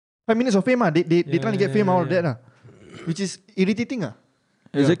5 minutes of fame. They trying to get fame out of that. Which is irritating.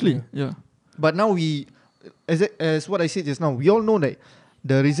 Exactly. Yeah. But now as what I said just now, we all know that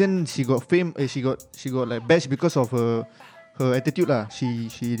the reason she got fame, she got like bashed because of her attitude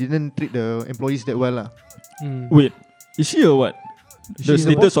She didn't treat the employees that well Wait, is she or what? The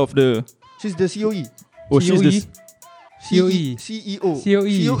status of the... She's the COE. Oh, she's the... COE. CEO. COE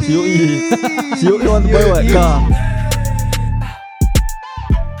want to buy what? Car.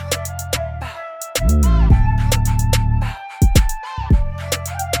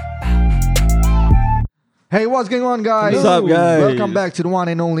 Hey, what's going on, guys? What's up, guys? Welcome back to the one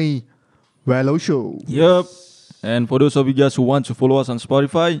and only Wello Show. Yep. And for those of you guys who want to follow us on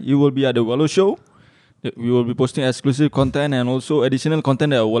Spotify, you will be at the Wello Show. We will be posting exclusive content and also additional content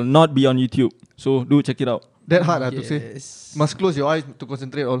that will not be on YouTube. So do check it out. That hard to say. Must close your eyes to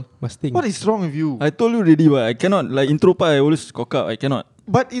concentrate all. Must think. What is wrong with you? I told you already, but I cannot. Like intro part, I always cock up. I cannot.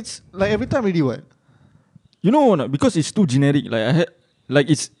 But it's like every time already what? You know what? Because it's too generic. Like I had, like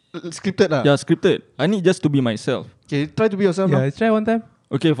it's scripted Yeah, scripted. I need just to be myself. Okay, try to be yourself. Yeah, try one time.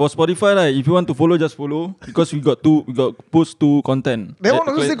 Okay, for Spotify, like, if you want to follow, just follow. Because we got post 2 content. That one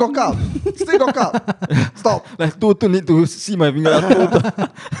also say cock up. Stay cock up. Stop. Like two need to see my finger.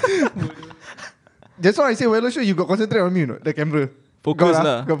 That's why I say Wello Show, you got concentrate on me, you know, the camera. Focus got,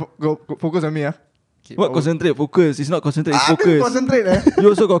 lah. Go focus on me. Okay, What concentrate? Focus. It's not concentrate, it's focus. Concentrate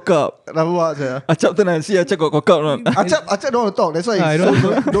You also cock up. Dah buat saya. Acap tu nak see Acap got cock up not? Acap don't want to talk. That's why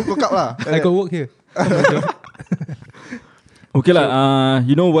don't cock up lah. I got work here. Okay lah.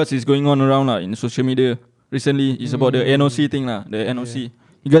 You know what is going on around lah in social media recently? It's about the NOC thing lah. The NOC.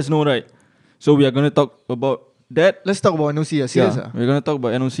 You guys know, right? So we are gonna talk about that. Let's talk about NOC. Serious We're gonna talk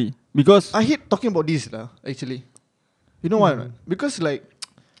about NOC because I hate talking about this lah. Actually, you know why? Because like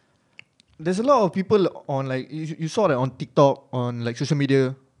there's a lot of people on like you saw that on TikTok, on like social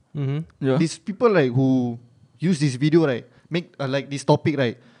media. yeah. These people like who use this video right, make like this topic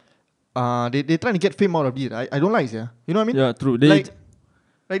right. They trying to get fame out of it. I don't like it. You know what I mean? Yeah, true. Like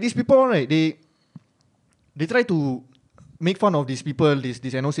these people right, they try to make fun of these people, this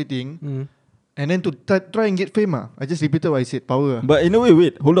NOC thing, and then to try and get fame. I just repeated what I said. Power. But in a way,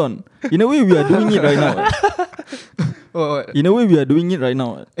 wait, hold on. In a way, we are doing it right now. In a way, we are doing it right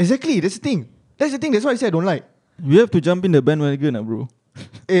now. Exactly. That's the thing. That's why I said I don't like. We have to jump in the bandwagon, bro.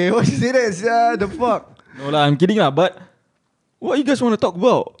 Hey, what you say that? Yeah, the fuck. No lah, I'm kidding lah. But what you guys want to talk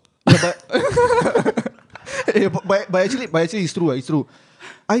about? Yeah, but actually it's true. It's true.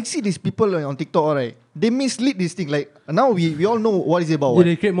 I see these people on TikTok, alright. They mislead this thing. Like now we all know what is it about.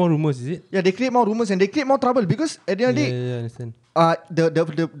 Yeah, they create more rumors, is it? Yeah, they create more rumors and they create more trouble because at the end of the day, Yeah, I understand.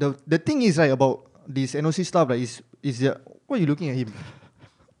 the thing is right about this NOC stuff. Like is why are you looking at him?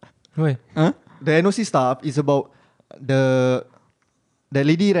 Why? Huh? The NOC stuff is about the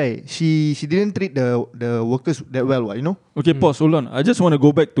lady, right? She didn't treat the workers that well, you know? Okay, pause, hold on. I just want to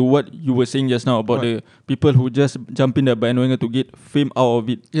go back to what you were saying just now about the people who just jump in the bandwagon to get fame out of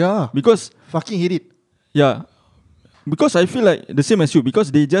it. Yeah. Because Fucking hate it. yeah, because I feel like the same as you.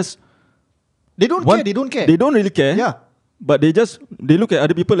 Because they just They don't care. They don't care. They don't really care. Yeah. But they look at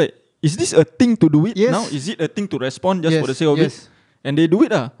other people like, is this a thing to do it Yes. now? Is it a thing to respond just Yes, for the sake of yes. it? And they do it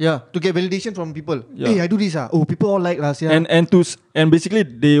Yeah, to get validation from people. Yeah. Hey, I do this. Oh, people all like us. Yeah. And basically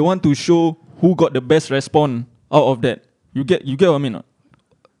they want to show who got the best response out of that. You get what I mean? Not?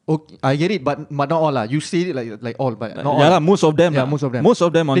 Okay, I get it, but not all lah. You say it like all, but not Yeah all. lah, most of them. Yeah, lah. most of them. Most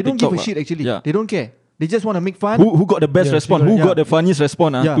of them on They don't TikTok give a shit actually. Yeah. They don't care. They just want to make fun. Who got the best response? Who got the funniest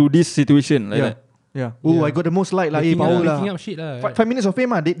response Yeah. to this situation? Like that. Yeah. Oh, Yeah. I got the most like lah. Hey, Making power up- lah. making up shit lah. 5 minutes of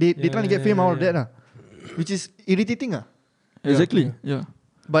fame They trying to get fame out of that which is irritating Exactly. Yeah.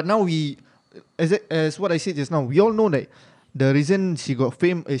 But now as what I said just now, we all know that the reason she got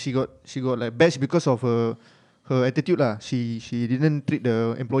fame, she got like bashed because of her attitude lah. She didn't treat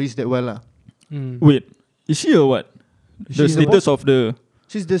the employees that well lah. Wait, is she or what? The She's the status of the...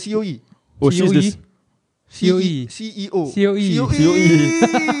 She's the COE. Oh, she's the... COE. CEO. COE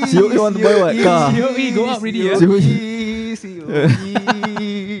want to buy what? Car. COE go up already. COE.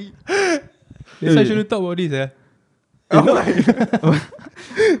 That's why I shouldn't talk about this.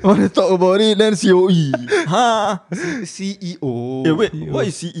 Want to talk about it, then COE. Huh? CEO. Yeah, wait, what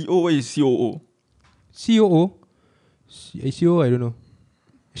is CEO? What is COO? COO? COO, I don't know.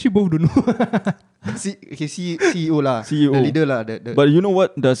 She both don't know. CEO lah. CEO. The leader lah. The But you know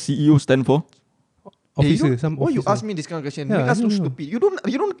what does CEO stand for? Officer, why you ask me this kind of question? Yeah, Make us I look don't know. stupid.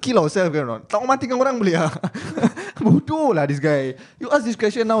 You don't kill ourselves, kan? Tak matikan orang boleh lah. Bodoh lah this guy. You ask this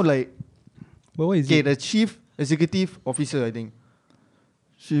question now like, But what is okay, it? the chief executive officer, I think.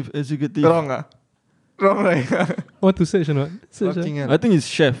 Chief Executive. Wrong right? Want to search or not? Search. Fucking hell. I think it's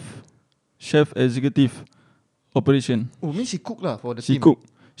chef. chef executive operation. Oh, means she cook lah for the She team. cook.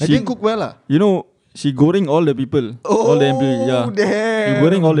 She She cook well lah. You know, she goreng all the people, all the employees. Yeah, she damn.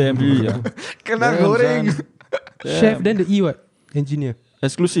 goreng all the employees. Yeah. Kena Damn, goreng. son. Chef, Damn. then the E what? Engineer.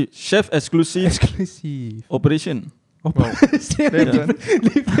 Exclusive chef exclusive Exclusive. operation.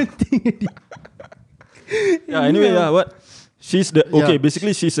 Different thing already. Yeah. Anyway, yeah. What? She's the okay. Yeah.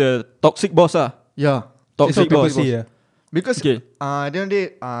 Basically, she's a toxic boss. Yeah. Toxic That's what people boss. say, Yeah. Because Okay. the other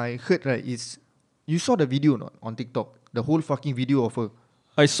day I heard right is you saw the video not on TikTok, the whole fucking video of her.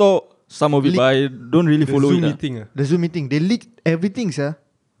 I saw some of it, but I don't really The follow Zoom it. meeting. The Zoom meeting, they leaked everything, sir.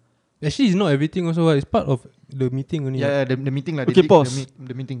 Actually, it's not everything also. It's part of the meeting only. Yeah, the meeting like Okay, pause.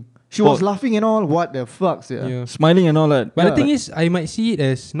 the meeting. She was Pause. laughing and all. What the fuck, sir? Yeah. Smiling and all that. But the Yeah. thing is, I might see it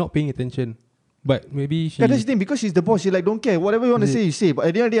as not paying attention. But maybe she. Yeah, that's the thing, because she's the boss. She like don't care. Whatever you want to Is it- say, you say. But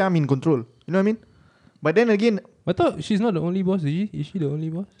at the end of the day, I'm in control. You know what I mean? But then again, I thought she's not the only boss. Is she? Is she the only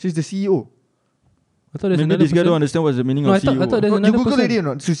boss? she's the CEO. I thought there's Maybe another this guy person. don't understand what's the meaning No, of I thought- CEO. I thought there's You another Google person. already or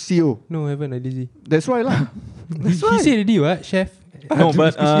not? She's CEO. No, I haven't. I lazy. That's why lah. That's He why. said already, what? Chef. No,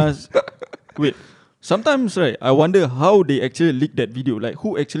 but wait. Sometimes, right, I wonder how they actually leaked that video. Like,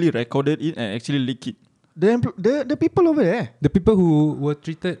 who actually recorded it and actually leaked it? The people over there. The people who were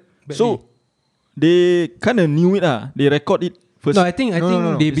treated badly. So, they kind of knew it. They record it first. no, I think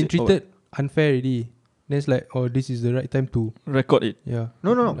No. they've Is been it- treated unfair already. Then it's like, oh, this is the right time to. Record it. Yeah.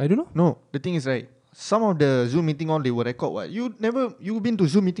 No. I don't know. No, the thing is right. Some of the Zoom meeting all they will record. What you been to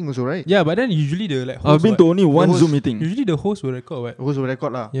Zoom meeting also, right? Yeah, but then usually the like. I've host been what? to only one host- Zoom meeting. Usually the host will record what? Also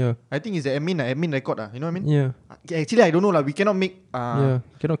record lah. Yeah. I think it's the admin record lah. You know what I mean? Yeah. Actually, I don't know lah. We cannot make Yeah.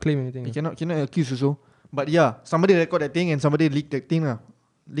 Cannot claim anything. we cannot accuse also. But yeah, somebody record that thing and somebody leak that thing lah.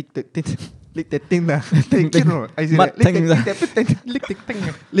 Leak that thing. Leak that thing lah. Thank you. No, I say Mat that. thing lah. Leak that thing.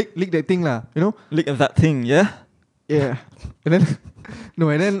 Leak that thing lah. You know? Look at that thing, yeah? Yeah. And then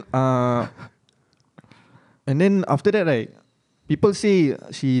and then after that, right, people say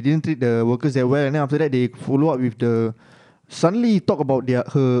she didn't treat the workers that well, and then after that they follow up with the suddenly talk about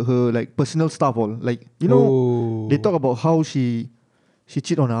her like personal stuff all. Like, you know, Oh. they talk about how she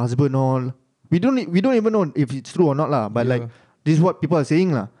cheat on her husband all. We don't even know if it's true or not lah. But Yeah. like this is what people are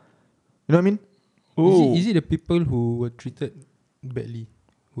saying lah. You know what I mean? Oh. Is it the people who were treated badly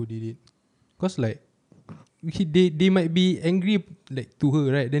who did it? Cause like they might be angry like to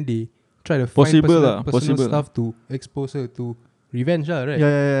her, right? Then they try to find personal possible. stuff to expose her to revenge, right?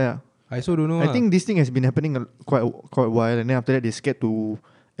 Yeah. I also don't know. I think this thing has been happening quite a while, and then after that they scared to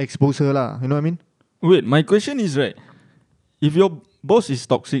expose her lah. You know what I mean? Wait, my question is, right, if your boss is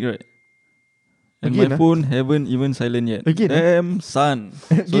toxic, right, and Again, my phone haven't even silent yet. Again, Damn, son.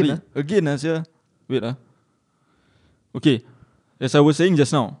 Sorry. Again, Again, Sia. Wait, Okay, as I was saying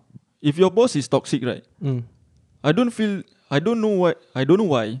just now, if your boss is toxic, right, I don't know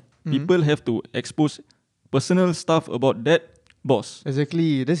why people have to expose personal stuff about that boss.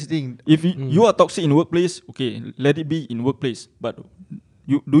 Exactly. That's the thing. If you are toxic in workplace, okay, let it be in workplace. But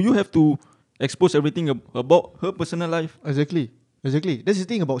you have to expose everything about her personal life? Exactly. That's the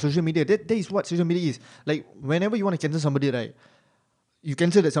thing about social media. That is what social media is. Like, whenever you want to cancel somebody, right, you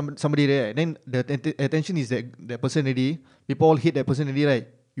cancel that somebody there, right, then the attention is that person already. People all hate that person already, right?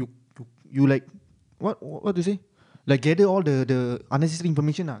 You like what to say? Like, gather all the unnecessary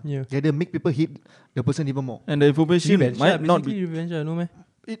information lah. Yeah. Gather, make people hate the person even more. And the information Revenge, might not be. revenge, no man.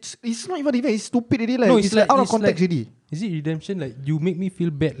 It's not even revenge. It's stupid already. Like, No, it's like out of it's context like- already. Is it redemption? Like you make me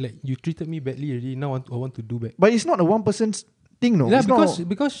feel bad. Like you treated me badly already. Now I want to do back. But it's not a one person's thing, no. Yeah, It's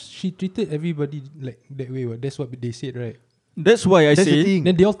because she treated everybody like that way. What? That's what they said, right? That's why I that's the say. thing.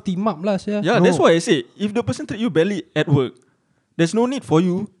 Then they all team up lah, sia. Yeah, No. that's why I say. If the person treat you badly at work, there's no need for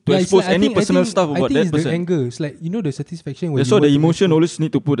you to Yeah, it's expose like- I any think- personal I think- stuff I about think that it's the person. anger. It's like, you know, the satisfaction when That's you why the want to emotion expose- always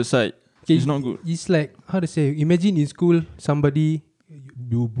need to put aside. Okay, It's not good. It's like, how to say, imagine in school somebody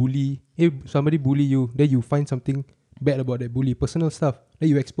bully you, then you find something bad about that bully, personal stuff, then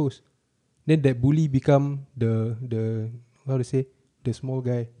you expose. Then that bully become the how to say, the small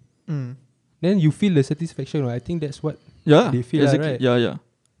guy. Mm. Then you feel the satisfaction. Right? I think that's what Yeah, they feel, exactly. right? Yeah.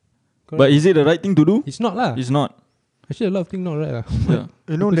 Correct. But is it the right thing to do? It's not lah. It's not. Actually, a lot of things not right lah. Yeah.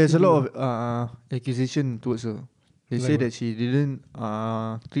 You know, People there's a still lot of accusation towards her. They Like say what? that she didn't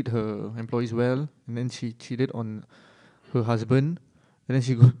treat her employees well, and then she cheated on her husband, and then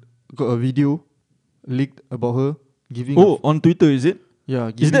she got a video leaked about her giving. Oh, on Twitter, is it? yeah.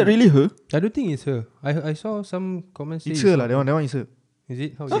 Is that really her? I don't think it's her. I saw some comments. It's say her lah. That one is her. Is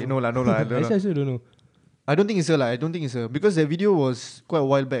it? How is Okay, it? no lah. I don't know. I also don't know. I don't think it's her lah. I don't think it's her because the video was quite a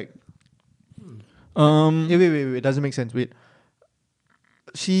while back. Wait. Doesn't make sense. Wait.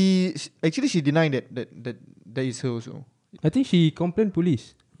 She denied that is her also. I think she complained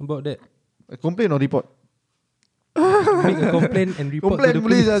police about that. Complain or report? Make a complaint and report Complain to the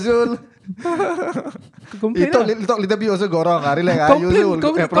please, police. Azul. Complain talk, lah. talk little bit also got wrong. Relax. Complain,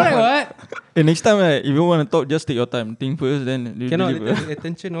 correct what? Next time, if you want to talk, just take your time. Think first, then you Cannot deliver.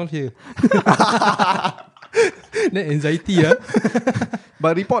 attention all here. That anxiety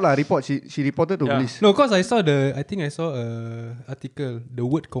But report. She reported to police. No, cause I saw I think I saw a article. The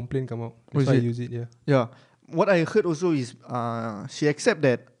word complain come out. Oh, That's why I is it? use it. Yeah. Yeah. What I heard also is she accept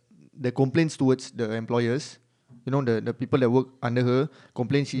that the complaints towards the employers, you know, the people that work under her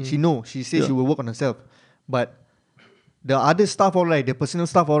complain. She know. She says she will work on herself, but the other staff, all right, the personal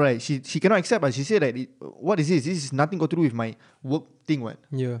staff, all right, she cannot accept. But she said that what is this? This is nothing got to do with my work thing. What?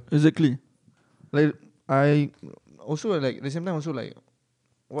 Yeah. Exactly. Like I also like at the same time also like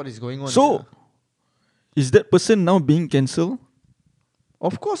what is going on? So, is that person now being cancelled?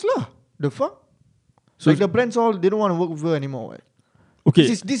 of course lah. The fuck. So Like the brands all they don't want to work with her anymore. What? Okay.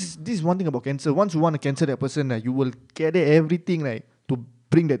 This is one thing about cancel. Once you want to cancel that person, you will gather everything to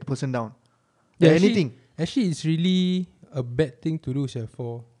bring that person down. Yeah, Anything. Actually, it's really a bad thing to do,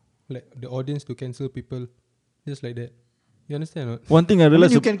 for like the audience to cancel people just like that. You understand or not? One thing I I mean,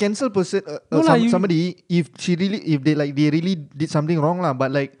 realized. you can cancel person No lah, somebody if they really did something wrong lah.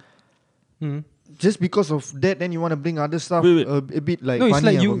 But like just because of that, then you want to bring other stuff Wait. a bit like No, it's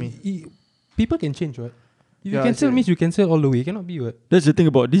funny like for me. people can change, what? If you Yeah, cancel I see. means you cancel all the way. Cannot be, what? That's the thing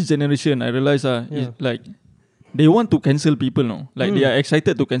about this generation. I realize Yeah. like they want to cancel people now. Like they are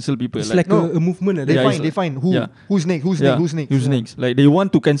excited to cancel people. It's like No. a movement. Like They that. Yeah, find who yeah. who's next, who's next, who's next. Who's next? Like they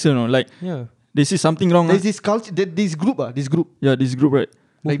want to cancel now. Like Yeah. they see something wrong. There's this culture, this group. Yeah, this group, right?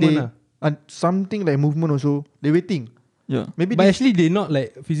 Like Movement. and something like movement also. They waiting. Yeah, Maybe But this, actually, they're not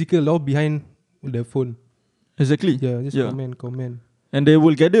like physical. All behind the phone. exactly. Yeah, just comment. And they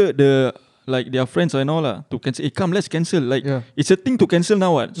will gather their friends and all lah to cancel. Hey, come, let's cancel. Like Yeah. it's a thing to cancel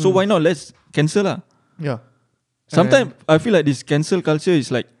now. What? So why not let's cancel lah? yeah. Sometimes I feel like this cancel culture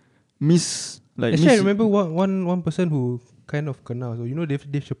is like Actually, I remember one person who kind of kena. So you know Dave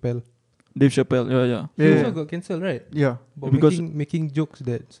Chappelle. Dave Chappelle. Yeah. He Yeah. also got cancelled, right? Yeah. But Because- making jokes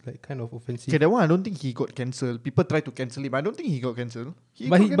that's like kind of offensive. Okay, that one I don't think he got cancelled. People try to cancel him. I don't think he got cancelled.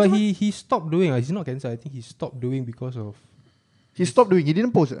 But he stopped doing. He's not cancelled. I think he stopped doing because of. He stopped doing. He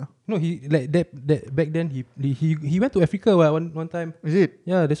didn't post. No, he like that back then he went to Africa one time. Is it?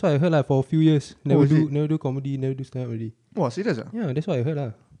 Yeah, that's what I heard for a few years. Oh, is it? Never do comedy, never do stand up already. Wow, serious Yeah, that's what I heard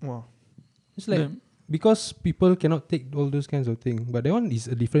Wow. It's like Damn. because people cannot take all those kinds of things. But that one is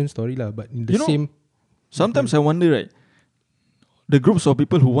a different story But in the You know, same. Sometimes I wonder, right? The groups of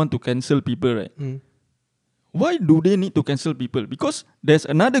people who want to cancel people, right? Why do they need to cancel people? Because there's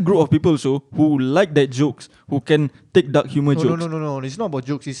another group of people also who like that jokes, who can take dark humor jokes. No. It's not about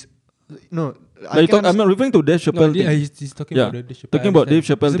jokes. It's no. Like I'm not referring to Dave Chappelle thing. He's talking Yeah, about the Dave Chappelle. talking about I understand. Dave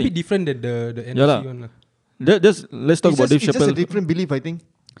Chappelle It's a thing. bit different than the Yeah lah. NOC one. Just let's talk about Dave It's just a Chappelle. different belief, I think.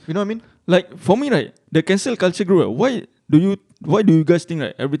 You know what I mean? Like for me, right? The cancel culture group. Right, why do you guys think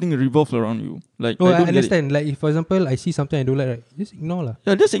like everything revolves around you? Like No, I don't get it. understand. Like if for example I see something I don't like, right? Just ignore lah.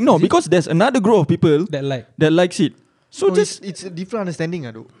 Yeah, just ignore because there's another group of people that likes it. So No, just it's a different understanding,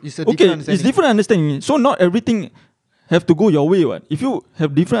 though. It's a okay, different understanding. it's different understanding. So not everything have to go your way. What? If you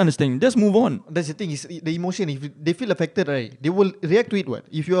have different understanding, just move on. That's the thing. Is the emotion. If they feel affected, right, they will react to it. What?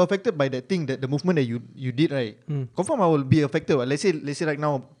 If you are affected by that thing, that the movement that you did, right, confirm I will be affected. What? Let's say right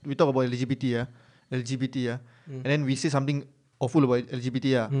now we talk about LGBT, and then we say something awful about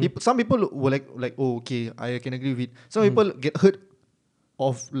LGBT, some people will like, oh, okay, I can agree with it. Some people get hurt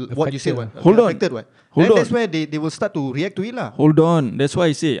of what you say. What? Hold on. Affected. What? Hold then on. that's where they will start to react to it, lah. Hold on. That's why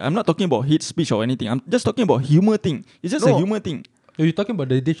I say I'm not talking about hate speech or anything. I'm just talking about humor thing. It's just a No. humor thing. You're talking about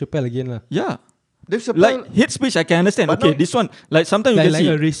the Dave Chappelle again lah. Yeah. Dave Chappelle, Like hate speech, I can understand. But Okay, no- this one, like sometimes you Like, can like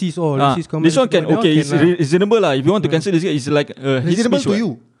see. a racist or Ah, racist comment. this one can that okay, it's lah. reasonable lah. If you want to cancel this guy, it's like hate reasonable speech. to what. you.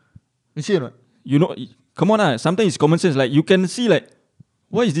 You see or not? You know, come on lah. Sometimes it's common sense. Like you can see like,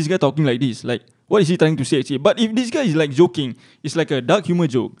 why is this guy talking like this? Like, what is he trying to say actually? But if this guy is like joking, it's like a dark humor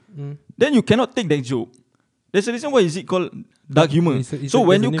joke. Then you cannot take that joke. There's a reason why is it called dark humor. It's So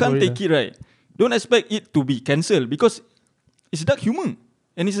when there's a you name can't for it take it right, don't expect it to be cancelled because it's dark humor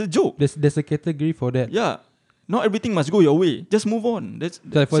and it's a joke. There's a category for that. Yeah, not everything must go your way. Just move on. That's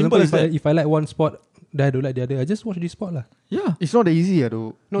Like for simple example, as that. if I like one sport, then I don't like the other, I just watch this sport lah. Yeah. It's not that easy,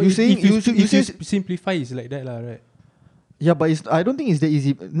 though. No, you if saying you you say simplify it's like that lah, right? yeah, but I don't think it's that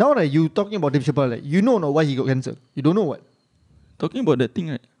easy. Now that you talking about Dave Chappelle, like, you know why he got cancelled. You don't know what. Talking about that thing,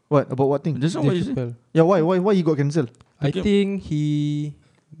 right? What about what thing? Just not what you Dave say. Chappelle. Yeah, why he got cancelled? I Okay. think he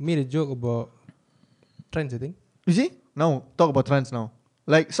made a joke about trans, I think. You see? Now talk about trans now.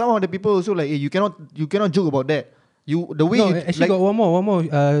 Like some of the people also like, hey, you cannot joke about that. the way No, you actually like, got one more.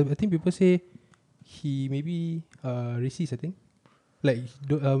 I think people say he maybe racist. I think like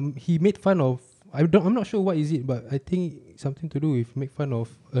he made fun of. I'm not sure what is it, but I think something to do with make fun of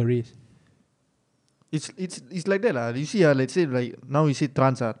a race. it's like that lah. You see let's say like now you say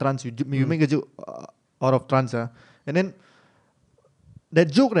trans you make a joke out of trans and then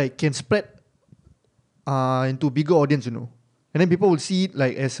that joke right can spread into bigger audience, you know, and then people will see it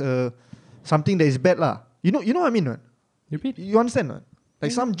like as something that is bad lah. You know what I mean, right? Repeat. You understand, right?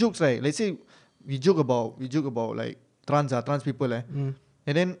 Like some jokes, right? Let's say we joke about like trans people, and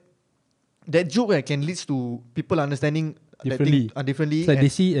then that joke right can lead to people understanding Differently. that thing, differently. It's like they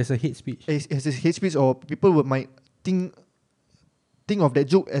see it as a hate speech. As a hate speech, or people might think of that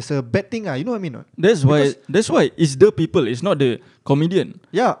joke as a bad thing. You know what I mean? Right? That's why it's the people, it's not the comedian.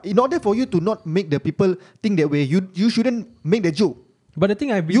 Yeah, in order for you to not make the people think that way, you shouldn't make the joke. But the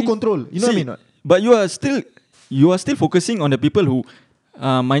thing I believe, You control. You know what I mean? Right? But you are still focusing on the people who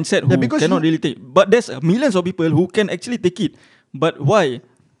mindset who cannot really take. But there's millions of people who can actually take it. But why?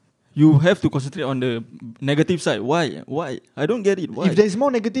 You have to concentrate on the negative side. Why? I don't get it. Why? If there's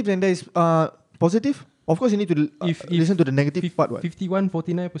more negative than there is positive, of course you need to listen to the negative part. What?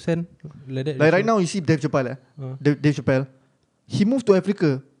 51-49% like that. Like right now you see Dave Chappelle. Dave Chappelle, he moved to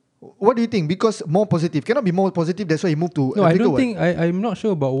Africa. What do you think? Because more positive. Cannot be more positive. That's why he moved to Africa. No, I don't think. I'm not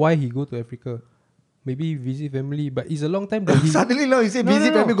sure about why he go to Africa. Maybe visit family, but it's a long time that he Suddenly now you say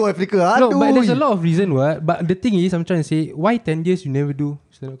visit family, go Africa. No, but there's a lot of reason what. But the thing is, I'm trying to say, why 10 years you never do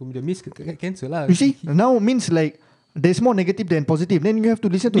stand-up comedy? Means cancel lah. You see, now means like there's more negative than positive. Then you have to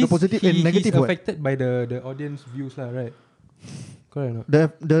listen to the positive and negative. He's affected by the audience views lah, right? Correct or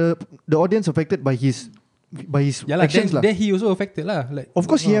not? The audience affected by his actions lah. Then he also affected lah. Like, of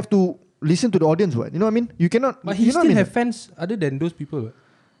course, he have to listen to the audience. What you know what I mean? You cannot. But he still have fans other than those people. What?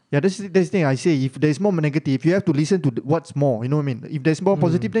 Yeah, that's the thing I say. If there's more negative, you have to listen to what's more. You know what I mean? If there's more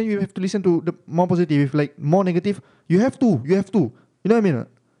positive, then you have to listen to the more positive. If like more negative, you have to. You know what I mean?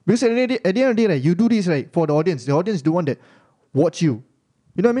 Because at the end of the day, right, you do this right for the audience. The audience is the one that watch you.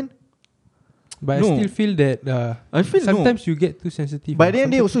 You know what I mean? But I still feel that I feel sometimes you get too sensitive. By the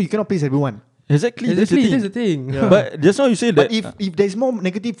end of the day, also you cannot please everyone. Exactly. That's the thing. Yeah. But just now you say But that. if there's more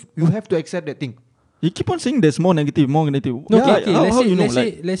negative, you have to accept that thing. You keep on saying there's more negative. No, Yeah, okay. how you know?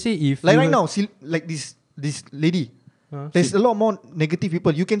 Let's say if Like right now, see, like this lady, there's a lot more negative people.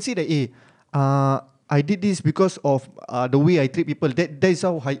 You can see that, I did this because of the way I treat people. That is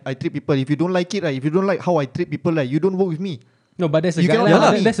how I treat people. If you don't like it, right? If you don't like how I treat people, right? You don't work with me. No, but there's a You cannot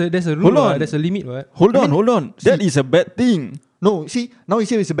guideline. lie. There's a rule. Hold on. There's a limit. What? Hold on. That is a bad thing. No, see, now you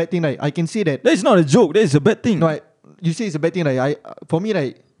say it's a bad thing, right? I can say that. That is not a joke. That is a bad thing. No, you say it's a bad thing, right? For me,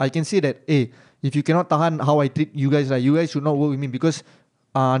 right, I can say that, if you cannot tahan how I treat you guys, right, you guys should not work with me because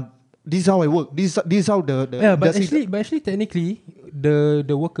this is how I work. This is how the Yeah, but actually technically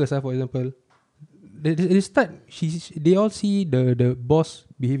the workers for example, they start they all see the boss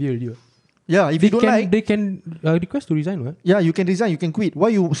behavior already. Yeah, if you don't like, they can request to resign. What? yeah, you can resign, you can quit.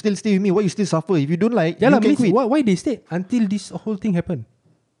 Why you still stay with me? Why you still suffer? If you don't like, you can quit. Why they stay until this whole thing happen?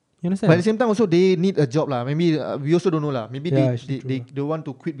 You understand? But at the same time also they need a job lah. Maybe we also don't know lah. Maybe they want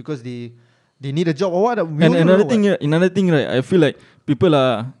to quit because they need a job or what. And another thing, right? I feel like people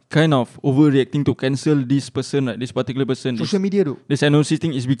are kind of overreacting to cancel this person, right? This particular person. Social media though. This NOC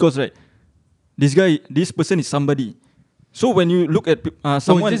thing is because, right? This person is somebody. So when you look at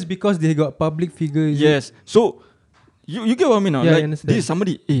someone, just because they got public figures. yes. So you get what I mean now? Yeah, Like this is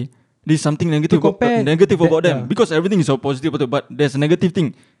somebody. This is something negative about them yeah. because everything is so positive, but there's a negative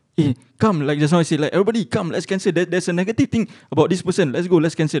thing. Come, like just now I said, like everybody come, let's cancel. There's a negative thing about this person. Let's go,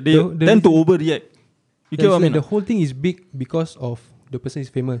 let's cancel. They tend to overreact. You get what I mean? The whole thing is big because of the person is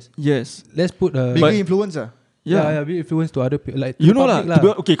famous. Yes. Let's put a Bigger influencer. yeah, big influence to other people. Like You know lah.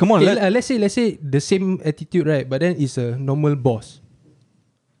 Okay, come on. Okay, let's say the same attitude, right? But then it's a normal boss.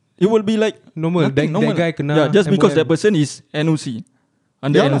 It will be like Normal. That guy kena just because MOM. that person is NOC.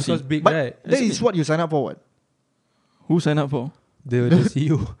 Under Yeah, NOC. because big, But right? that is what you sign up for. What? Who sign up for? The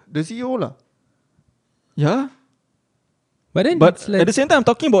CEO. The CEO lah. Yeah. But then But it's like at the same time, I'm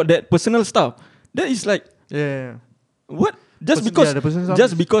talking about that personal stuff. That is like Yeah. what? Just The person's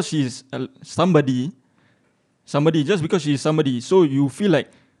just because she's somebody, just because she's somebody, so you feel like,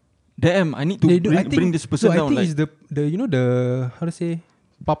 damn, I need to bring this person I down. think it's the you know the how to say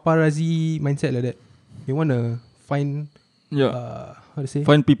paparazzi mindset like that. You wanna find how to say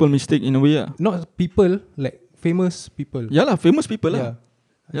find people mistake in a way. not people like famous people. Yeah lah, famous people Yeah. lah.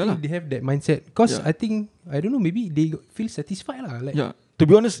 Yeah lah. They have that mindset because Yeah. I don't know, maybe they feel satisfied lah. Like Yeah. To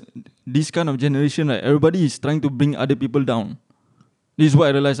be honest, this kind of generation, right, everybody is trying to bring other people down. This is what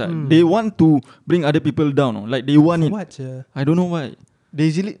I realized. They want to bring other people down. Like they want it. What? I don't know why. They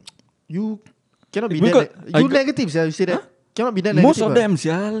easily you cannot be Because that. You negative, you say that. Cannot be that negative. Most of them,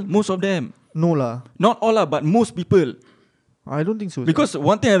 sial. Most of them. No lah. Not all lah, but most people. I don't think so. Because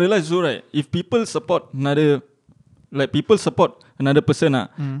one thing I realized also, right, if people support another person,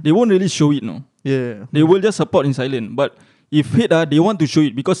 they won't really show it, no. Yeah. They will just support in silent. But if hate, they want to show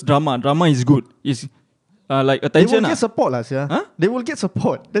it because drama is good. It's like They attention. will get support lah, yeah. Huh? They will get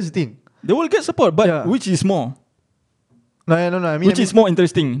support. That's the thing. They will get support, but which is more? No. I mean, Which is more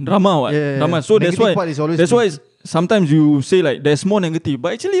interesting? Drama, what? Yeah. Drama. So Negative part is always that's why sometimes you say like there's more negative,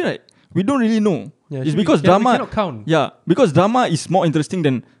 but actually, right, we don't really know. Yeah, It's because we drama. cannot count. Yeah, because drama is more interesting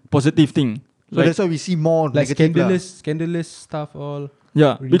than positive thing. So that's why we see more Like negative scandalous stuff all.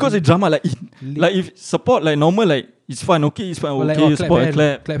 Yeah, Really? because it's drama. Like if support like normal, like it's fine, okay, it's fine, Or like, okay, oh, support,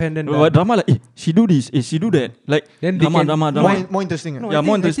 clap. hand then But drama like, she do this, she do that. Like Then they drama. can- More interesting. No, Yeah,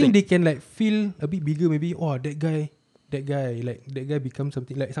 more I think interesting. they can like feel a bit bigger. Maybe that guy becomes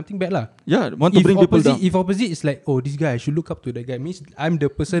something bad lah. Yeah, want to bring people down. If opposite is like, oh, this guy, I should look up to that guy. Means I'm the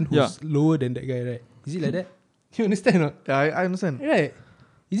person who's lower than that guy, right? Is it like that? You understand or not? Yeah, I understand. Right?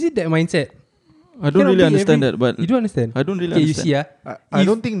 Is it that mindset? I don't really understand that, but You don't understand? I don't really Okay, you understand. see, I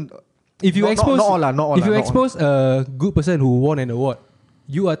don't think. if you not expose, all lah, not all if lah, you not expose a good person who won an award,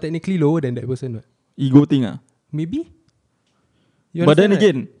 you are technically lower than that person. Right? Ego thing, Maybe. You But then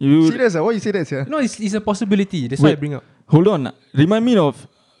understand, right? again, you Serious? Why you say that, yeah? No, it's a possibility. That's why I Wait. bring up. hold on. Remind me of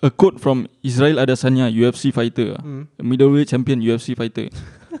a quote from Israel Adesanya, UFC fighter, a middleweight champion UFC fighter.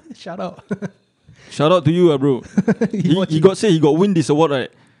 Shout out. Shout out to you, bro. he got win this award,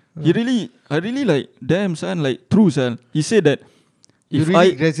 right? I really like, damn son, like true son. He said that You if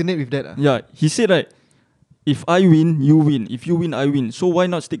really resonate with that. yeah, he said right, if I win, you win. If you win, I win. So why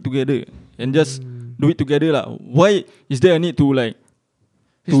not stick together and just do it together lah? Why is there a need to like?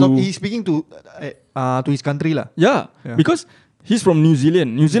 He's speaking to his country lah. Yeah, because he's from New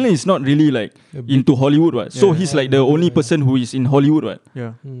Zealand. New Zealand is not really like into Hollywood, right? So he's like the only person who is in Hollywood, right?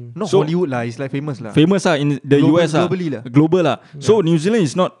 Yeah. Not So- Hollywood lah. He's like famous lah. Famous in the US globally lah. global lah. So New Zealand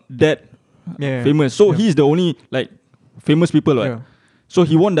is not that Yeah. famous. So he's the only like famous people, right? Yeah. So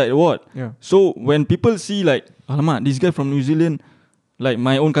he won that award. Yeah. So when people see like, alamak, this guy from New Zealand, like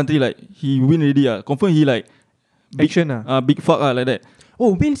my own country, like he win already, confirm he like Action big fuck like that.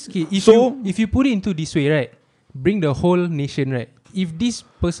 Oh, means okay, if you put it into this way, right? Bring the whole nation, right? If this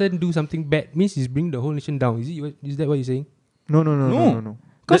person do something bad, means he's bring the whole nation down. Is that what you're saying? No.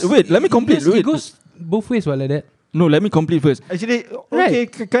 Wait, let me complete. It goes both ways, like that. No, let me complete first. Actually, okay,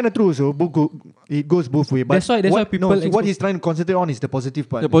 kind of true. So it goes both ways. But That's why people what he's trying to concentrate on is the positive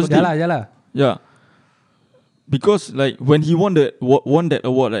part. The positive. Yeah. Yeah. Because like when he won that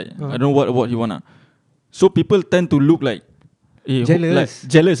award, right? I don't know what award he won. So people tend to look like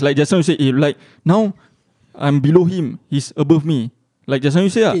jealous. Like just now you say, like now I'm below him, he's above me. Like just now you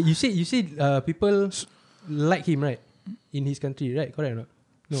say, Okay, you said people like him, right? In his country, right? Correct or not?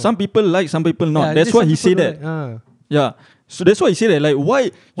 No. Some people like, some people not. Yeah, That's there's why some he said people that. like, Yeah. So that's why he said that. Like,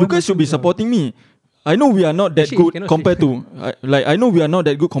 why you guys should be supporting me? I know we are not that Shit, good cannot compared to I know we are not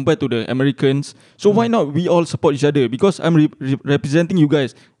that good compared to the Americans. So why not we all support each other? Because I'm representing you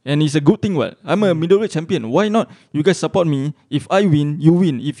guys, and it's a good thing. Well, I'm a middleweight champion. Why not you guys support me? If I win, you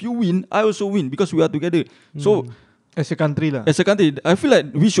win. If you win, I also win because we are together. So As a country lah. as a country, I feel like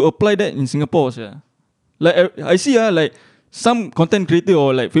we should apply that in Singapore. Yeah. Like I see like some content creator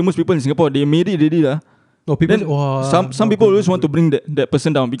or like famous people in Singapore, they made it already lah. No, people Then some people always want to bring that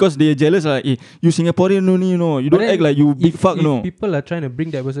person down because they are jealous like, you Singaporean only, you don't act like you big fuck, if people are trying to bring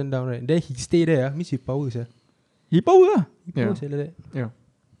that person down, right? Then he stay there, means he powers, He power lah. He powers like that. Yeah.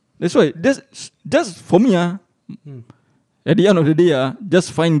 That's why just for me at the end of the day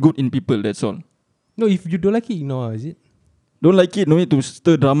just find good in people. That's all. No, if you don't like it, ignore, is it? Don't like it, no need to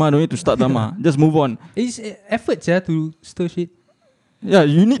stir drama, no need to start drama. Just move on. It's effort, to stir shit. Yeah,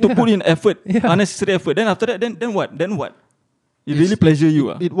 you need to put in effort, Yeah. unnecessary effort. Then after that, then what? Then what? It really pleasure you.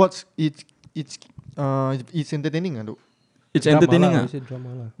 It's entertaining though. It's Drama entertaining. lah, you said drama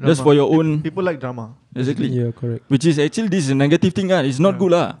lah. Just for your own. People like drama. Exactly. Yeah, correct. Which is actually this is a negative thing. It's not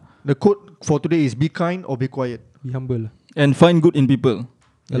good lah. The quote for today is be kind or be quiet. Be humble. And find good in people.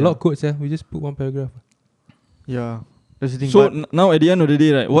 A lot of quotes, we just put one paragraph. Yeah. That's the thing. So But now at the end of the day,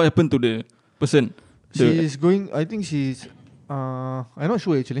 right, what happened to the person? she's going, I think she's I'm not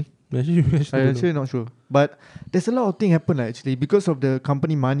sure actually. Actually, I'm actually not sure. But there's a lot of things happen actually because of the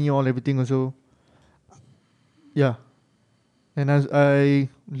company money, all everything also. Yeah. And I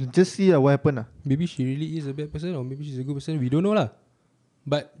just see what happened. Maybe she really is a bad person, or maybe she's a good person. We don't know lah.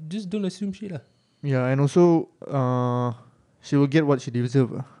 But just don't assume shit lah. Yeah, and also she will get what she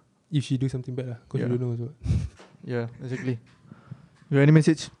deserves. If she do something bad, because Yeah. you don't know also. Yeah, exactly. You have any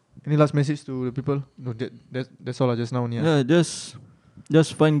message? Any last message to the people? No, that's all. Just now, Yeah,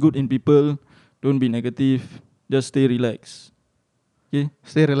 just find good in people. Don't be negative. Just stay relaxed. Okay?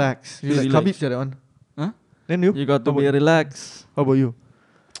 Stay relaxed. You Stay like relaxed. Khabib, that one. Huh? Then you? You got to How be about- relaxed. How about you?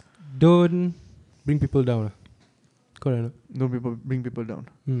 Don't bring people down. Correct or not? Don't bring people down.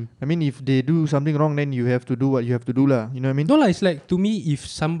 Hmm. I mean, if they do something wrong, then you have to do what you have to do, lah. You know what I mean? No lah, it's like to me, if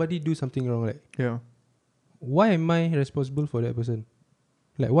somebody do something wrong, like Yeah. why am I responsible for that person?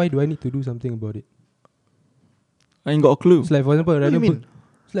 Like why do I need to do something about it? I ain't got a clue. It's like for example, What do you mean?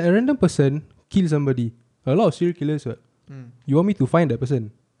 it's like a random person kill somebody. A lot of serial killers. What? You want me to find that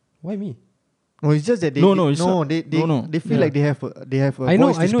person? Why me? No, it's just that they No, it's not. they No. they feel Yeah. like they have a I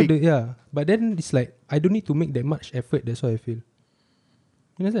know, voice to speak. but then it's like I don't need to make that much effort. That's what I feel.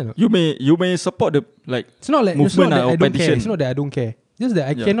 You understand? Not? You may support the like It's not like movement that or I don't care. petition. It's not that I don't care. Just that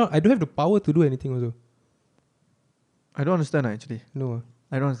I Yeah. cannot. I don't have the power to do anything. Also, I don't understand actually. no.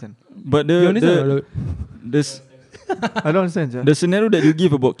 I don't understand. But You understand? the or not? this I don't understand. the scenario that you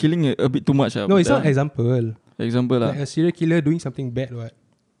give about killing a bit too much. No, it's not example. example lah. Like a serial killer doing something bad. What?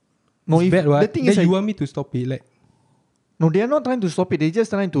 No, It's if bad. What? the thing Then is you like, want me to stop it? Like no, they are not trying to stop it. They're just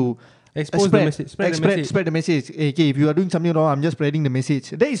trying to expose the message. spread the message. Okay, if you are doing something wrong, I'm just spreading the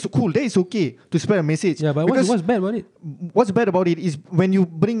message. That is cool. That is okay to spread a message. Yeah, but because what's bad about it? what's bad about it is when you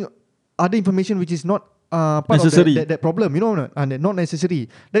bring other information which is not part Necessary. of that problem, you know, and not necessary.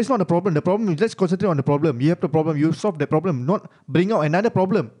 That's not the problem. The problem is let's concentrate on the problem. You have the problem, you solve the problem, not bring out another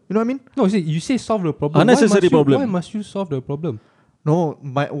problem. You know what I mean? No, you say solve the problem. Unnecessary problem. Why must you solve the problem? No,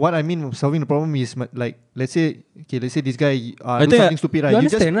 what I mean solving the problem is like let's say this guy I do think something stupid, right? You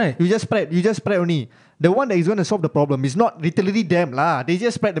understand, right? You just spread only. The one that is going to solve the problem is not literally them lah. They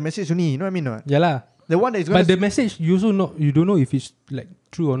just spread the message only. You know what I mean? Or not? Yeah lah. The one that is going But the message you also you don't know if it's like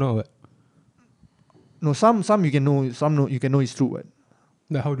true or not. What? no, some you can know, you can know it's true. What?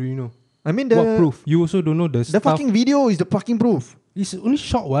 Like how do you know? I mean What proof? You also don't know the The stuff. fucking video is the fucking proof. It's only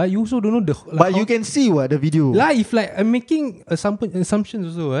short. What? You also don't know the. Like But you can see what the video. Like if like I'm making assumptions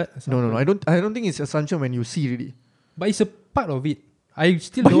also. What? No. I don't think it's assumption when you see really. But it's a part of it. I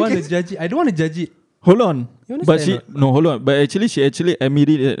still But don't you want to can- judge it. I don't want to judge it. Hold on. You understand But she or not? no hold on. But actually she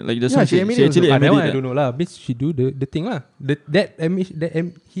admitted it. Like just Yeah, now she she admitted actually That admitted one I it. don't know lah. Means she do the thing lah.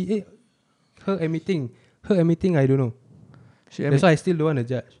 Her admitting I don't know. That's why I still don't want to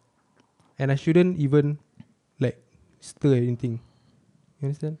judge. And I shouldn't even like stir anything. You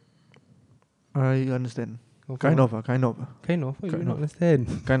understand? I understand. Or Kind for- of. Kind of. Why Kind you of. not understand?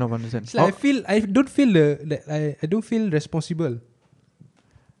 Kind of understand. It's like I don't feel I don't feel responsible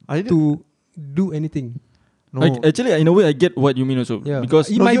I to do anything. no. Actually, in a way, I get what you mean also. Yeah. Because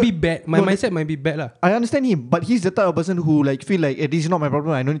it No, might you- be bad. My no, mindset might be bad lah. I understand him, but he's the type of person who like feel like this is not my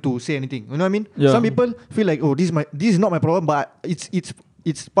problem. I don't need to say anything. You know what I mean? Yeah. Some people feel like this is not my problem, but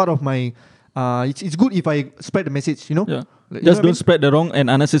it's part of my. It's good if I spread the message. You know? yeah, Like, you just know don't what spread the wrong and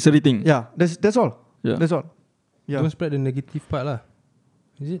unnecessary thing. I mean? Yeah, that's all. Yeah. That's all. Yeah. Don't spread the negative part lah.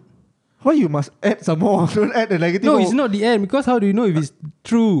 Is it? Why you must add some more? Don't add the negative. No, more. it's not the end because how do you know if it's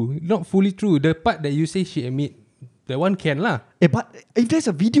true? Not fully true. The part that you say she admit, that one can lah. But if there's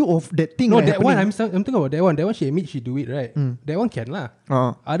a video of that thing, No, right, that one happening- I'm talking about that one. That one she admit she do it right. That one can lah.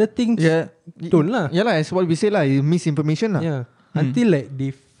 Other things don't lah. Yeah lah. As what we say lah, misinformation lah. Yeah. Until like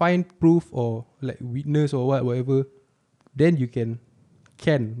they find proof or like witness or whatever, then you can.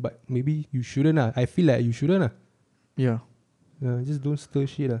 But maybe you shouldn't lah. I feel like you shouldn't lah. Yeah. Just don't stir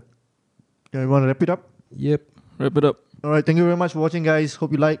shit lah. Yeah. You want to wrap it up? Yep. Wrap it up. All right. Thank you very much for watching, guys.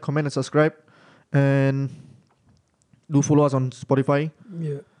 Hope you like, comment, and subscribe, and do follow us on Spotify.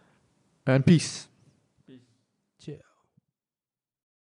 Yeah. And peace.